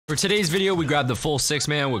For today's video, we grabbed the full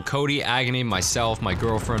 6-man with Cody, Agony, myself, my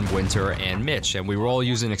girlfriend, Winter, and Mitch, and we were all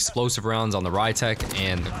using explosive rounds on the rytec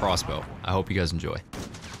and the crossbow. I hope you guys enjoy.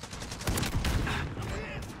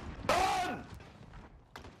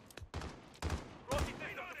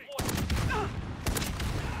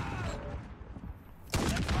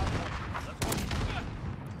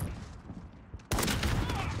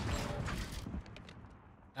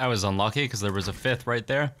 That was unlucky because there was a 5th right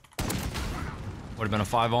there. Would have been a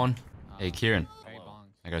 5 on. Hey, Kieran.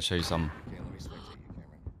 I gotta show you something. Okay, let me switch at you,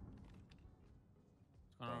 Cameron.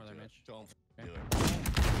 What's going on over there, Mitch? Don't do it.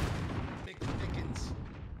 Nick Dickens.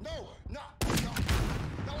 No, no.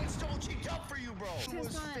 That one's double cheeked up for you, bro. It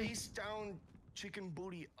was face down, chicken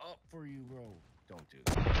booty up for you, bro. Don't do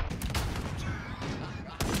that.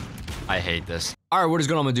 I hate this. Alright, what is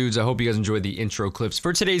going on, my dudes? I hope you guys enjoyed the intro clips.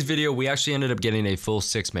 For today's video, we actually ended up getting a full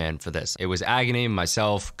 6-man for this. It was Agony,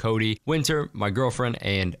 myself, Cody, Winter, my girlfriend,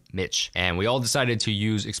 and Mitch. And we all decided to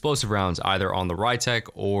use explosive rounds either on the rytec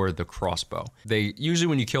or the crossbow. Usually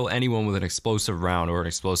when you kill anyone with an explosive round or an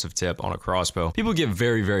explosive tip on a crossbow, people get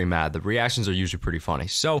very, very mad. The reactions are usually pretty funny.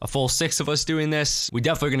 So a full 6 of us doing this, we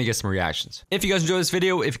definitely gonna get some reactions. If you guys enjoyed this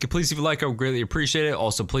video, if you could please leave a like, I would greatly appreciate it.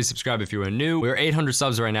 Also, please subscribe if you are new. We're 800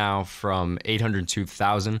 subs right now from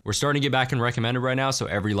 802,000. We're starting to get back in recommended right now, so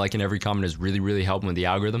every like and every comment is really, really helping with the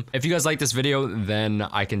algorithm. If you guys like this video, then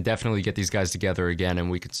I can definitely get these guys together again and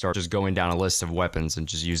we could start just going down a list of weapons and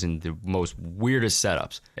just using the most weirdest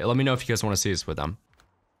setups. Hey, let me know if you guys want to see us with them.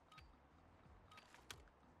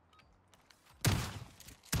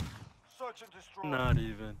 Search and destroy. Not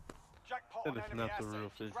even. Jackpot That on is enemy not the assets. real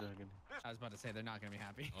face dragon. I was about to say they're not gonna be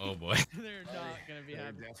happy. Oh boy. They're not gonna be They're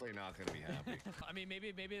happy. definitely not gonna be happy. I mean, maybe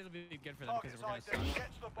it'll be good for them because Target we're gonna sighted. suck.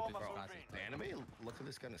 Catch the bomber Bro, moving. The anime, look at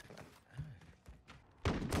this gun is kind of.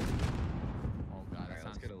 Oh god, that Alright, let's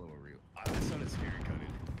sounds. get a little real. That sounded scary, Cody.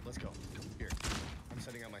 Let's go. Here, I'm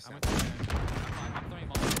setting out my I'm sound. throwing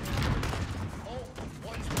multiple. Oh,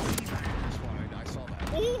 one's way back. This one, I saw that.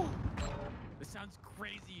 Ooh! This sounds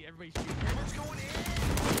crazy. Everybody's shooting. Everyone's going in.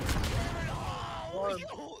 Oh,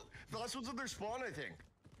 yo. The last one's in their spawn, I think.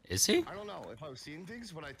 Is he? I don't know if I was seeing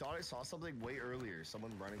things, but I thought I saw something way earlier.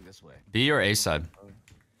 Someone running this way. B or A side?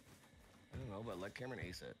 I don't know, but let Cameron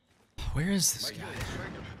ace it. Where is this Might guy? do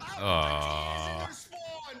it. Oh, he is in their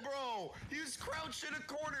spawn, bro. He was crouched in a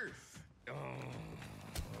corner. No,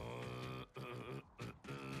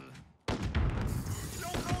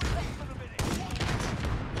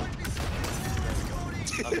 Cody.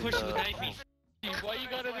 I'm pushing the 90. Why you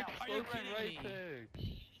got an explosive right there?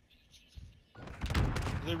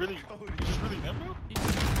 Is it really? Is this really him, bro? Yeah,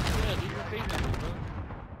 leave your face down, bro.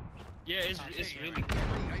 Yeah, it's really.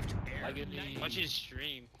 Watch his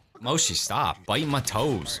stream. Moshi, stop. Biting my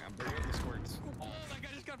toes. I'm bringing the squirts. Oh, that guy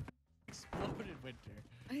just got exploded, Winter.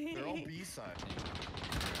 They're all B side.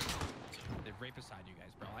 They're right beside you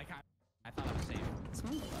guys, bro. I thought I was safe.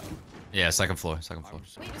 Yeah, second floor, second floor.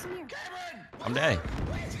 Wait, there's some here. Cameron! I'm dead.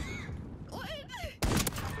 What?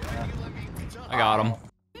 I got him.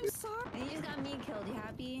 I'm sorry. You just got me killed. You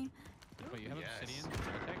happy? Wait, you have Yes. obsidian?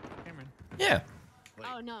 Rytec? Cameron. Yeah, Wait,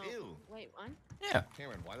 Oh no. Ew. Wait, what? yeah.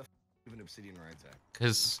 Cameron, why the f you have an obsidian rytec?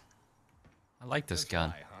 Because I like this gun.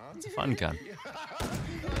 Why, huh? It's a fun gun. Yeah, I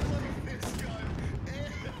like this gun.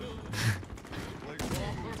 Ew. Like,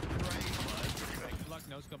 right, Good luck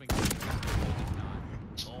no scoping. bud.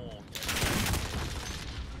 Oh.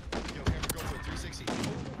 Yo, Cameron, go for 360.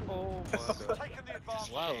 Oh my god. Taking the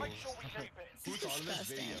advantage. Wow. Make sure we keep it. Who's on this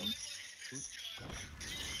video?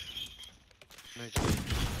 Nick,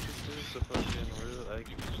 this is the fucking real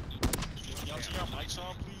agony. Y'all turn your mics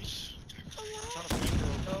on, please.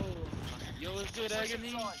 Yo, it's good agony.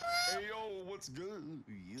 Hey, yo, what's good?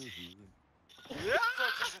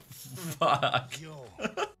 Fuck. Yo.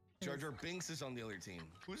 Jar Jar Binks is on the other team.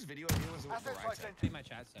 Whose video idea was it with the Assets rytec? I think my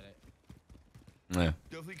chat said it. Yeah.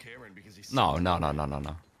 Definitely Cameron because he's No.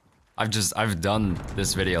 I've done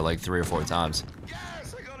this video like 3 or 4 times.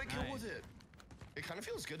 Yes, I got a kill with it. It kind of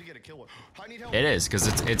feels good to get a kill with. I need help. It is, because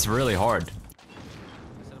it's really hard.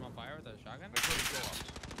 I set him on fire with a shotgun. Let's let it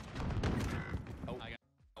go up. I got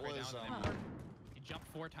That right was, down to him. He jumped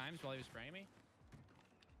 4 times while he was spraying me.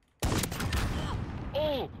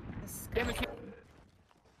 Oh! Damn it.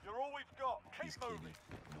 You're all we've got. Keep moving.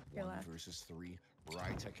 Your 1 left. versus 3.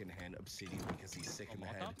 Rytec in hand, obsidian because he's sick in the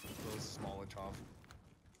head. Those Molotov.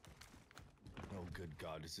 Oh, good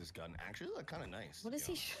God, is this gun actually look kind of nice? What is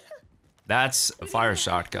yo. he? That's a fire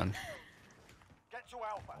shotgun. Get to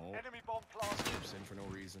Alpha. Oh. Enemy bomb planted. Steps in for no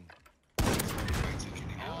reason.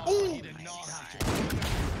 Oh, he did not have to.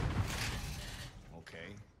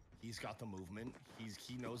 Okay. He's got the movement.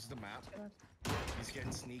 He knows the map. He's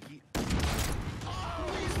getting sneaky.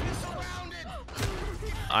 Oh, he's been surrounded!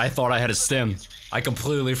 I thought I had a stim. I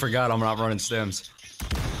completely forgot I'm not running stims.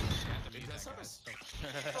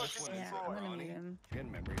 Yeah, I'm gonna mute him.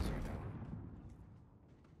 Getting memories right now.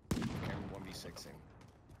 Cameron 1v6ing.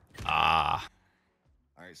 Ah.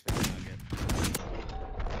 Alright, space nugget.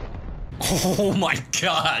 Oh my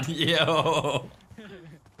god, yo.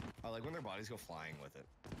 I like when their bodies go flying with it.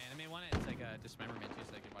 Anime one, it's like a dismemberment,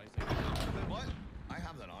 just like your body's like. Wait, what? I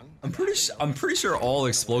have that on. I'm pretty sure all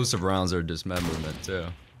explosive rounds are dismemberment too.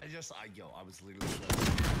 I was literally.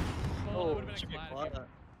 Oh, it would've been a collab.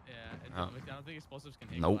 Yeah, I don't think explosives can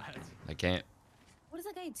take Nope, collabs. I can't. What is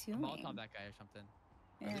that guy doing? Molotov that guy or something.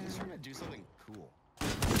 I think he's trying to do something cool. Did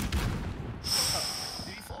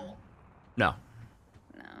he fall? No.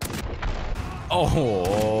 No.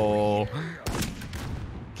 Oh.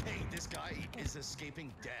 Okay, this guy is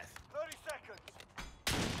escaping death. 30 seconds.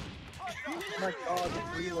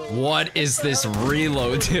 What is this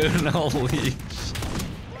reload, dude? Holy. Why do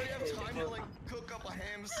you have time to like cook up a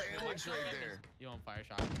ham sandwich right there? You won't fire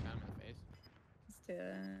shot him in my face. Let's do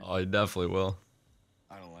it. Oh, I definitely will.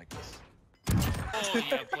 I don't like this. Oh,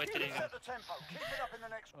 yeah, puede tener. Set the tempo. Keep it up in the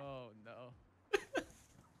next one. Oh no.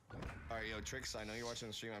 Alright, yo, Trix, I know you're watching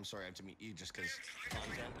the stream. I'm sorry I have to meet you just because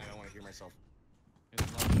content. I don't want to hear myself. It's a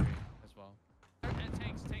long stream as well. And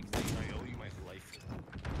tanks. I owe you my life.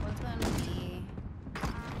 What's gonna be?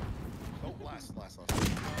 Oh, last.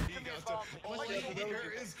 He got to. All I can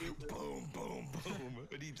hear is boom, boom, boom,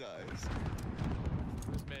 and he dies.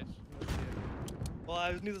 This Mitch. Well,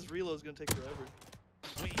 I knew this reload was gonna take forever.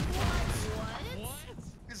 Wait. What?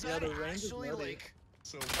 Is Yeah, that the range is actually nutty. like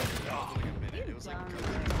so? It was like a minute. It was like 3 minutes.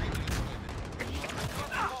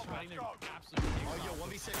 Sweating their absolute dicks Oh, yo, off.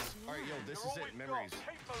 1v6. Alright, yo, this is You're it. always Memories. got.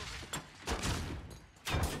 Keep moving.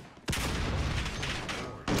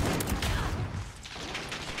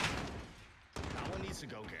 That one needs to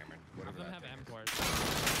go, Cameron. None of Whatever them that have thing M cores.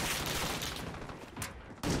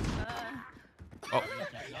 Oh,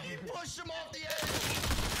 He pushed him off the edge.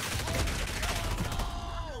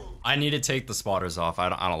 Oh, I need to take the spotters off. I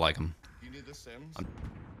don't like them. no. You need the Sims?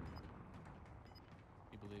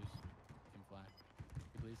 He believes he can fly.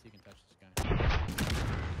 He believes he can touch this guy.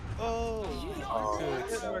 Oh.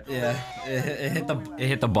 Yeah, it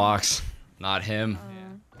hit the box, not him.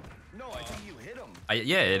 No, I think you hit him.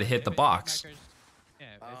 Yeah, it hit the box. Yeah,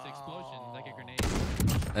 it's an explosion, like a grenade.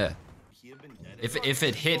 Yeah. He had been dead. If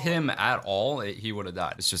it hit him at all, he would have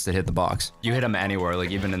died. It's just it hit the box. You hit him anywhere,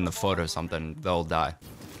 like even in the foot or something, they'll die.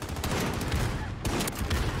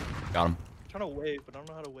 Got him. I'm trying to wave, but I don't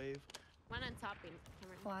know how to wave. One on top in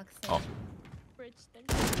Clock Oh. bridge thing.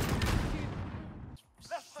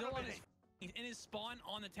 Still on in his spawn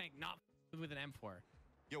on the tank, not with an M4.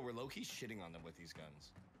 Yo, we're low-key shitting on them with these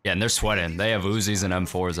guns. Yeah, and they're sweating. They have Uzis and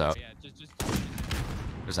M4s out. Yeah, just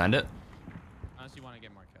Just end it. unless you want to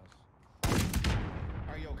get more kills.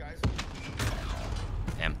 Alright, yo, guys.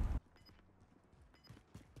 Damn.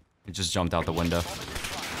 He just jumped out the window.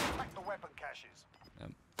 Attack the weapon caches.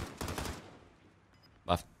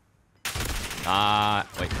 Left.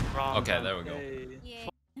 Wait. Wrong. Okay, there we go. Hey. Yeah.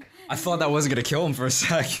 I thought that wasn't gonna kill him for a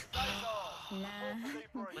sec. Nah.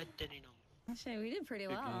 Puede tener. Shit, we did pretty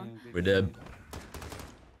well. We did.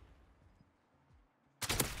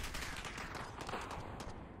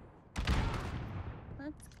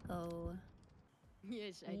 Let's go.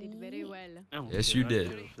 Yes, I did very well. Yes, you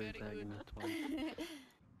did.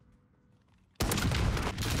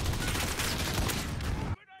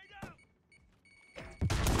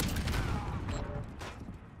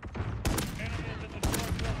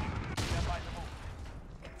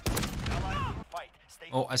 Fight. Stay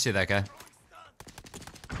Oh, I see that guy.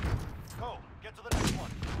 Go. Get to the next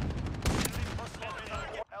one. Enemy personnel in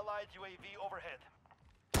Allied UAV overhead.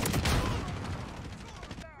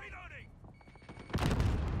 Reloading.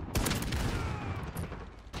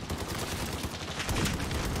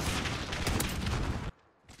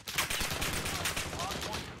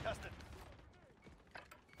 Hardpoint contested.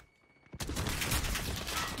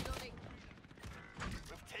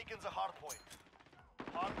 We've taken the hardpoint.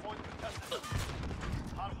 Hardpoint contested.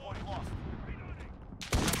 Hardpoint lost.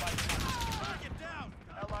 Target down.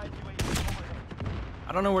 Allied UAV overhead.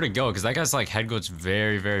 I don't know where to go because that guy's like head goes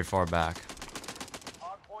very, very far back.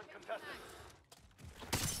 Hardpoint contested.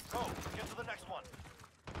 Go. Get to the next one.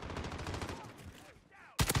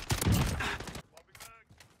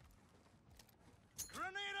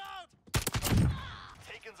 Grenade out.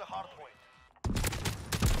 Taken the hardpoint.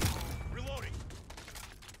 Reloading.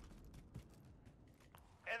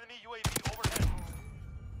 Enemy UAV overhead.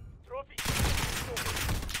 Trophy.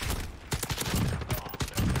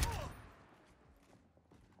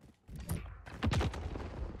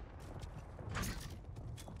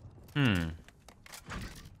 I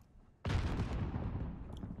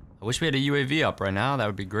wish we had a UAV up right now. That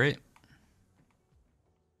would be great.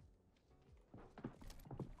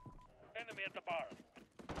 Enemy at the bar.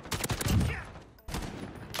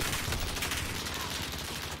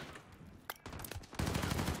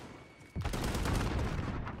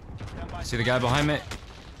 See the guy behind me?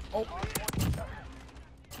 Oh.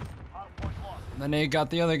 The nade got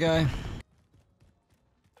the other guy.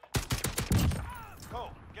 Go.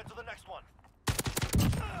 Get to the next one.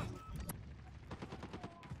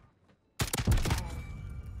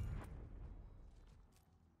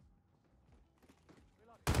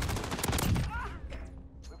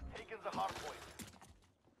 We've taken the hard point.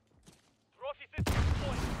 Trophy system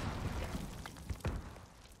deployed.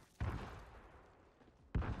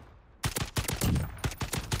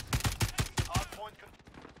 Hard point.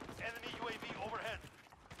 Enemy UAV overhead.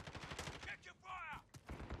 Get your fire.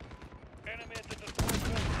 Enemy at the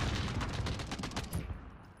deployment.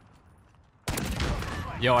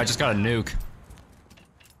 Yo, I just got a nuke.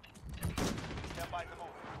 Stand by to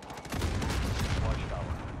move.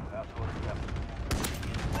 Watchtower. Absolute acceptance.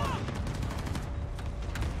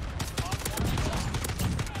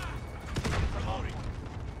 Reloading.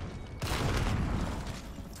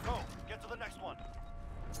 Go. Get to the next one.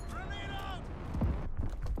 Grenade out.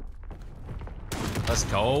 Let's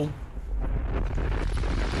go.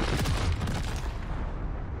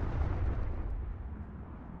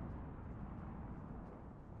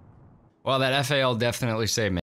 Well, that FAL definitely saved me.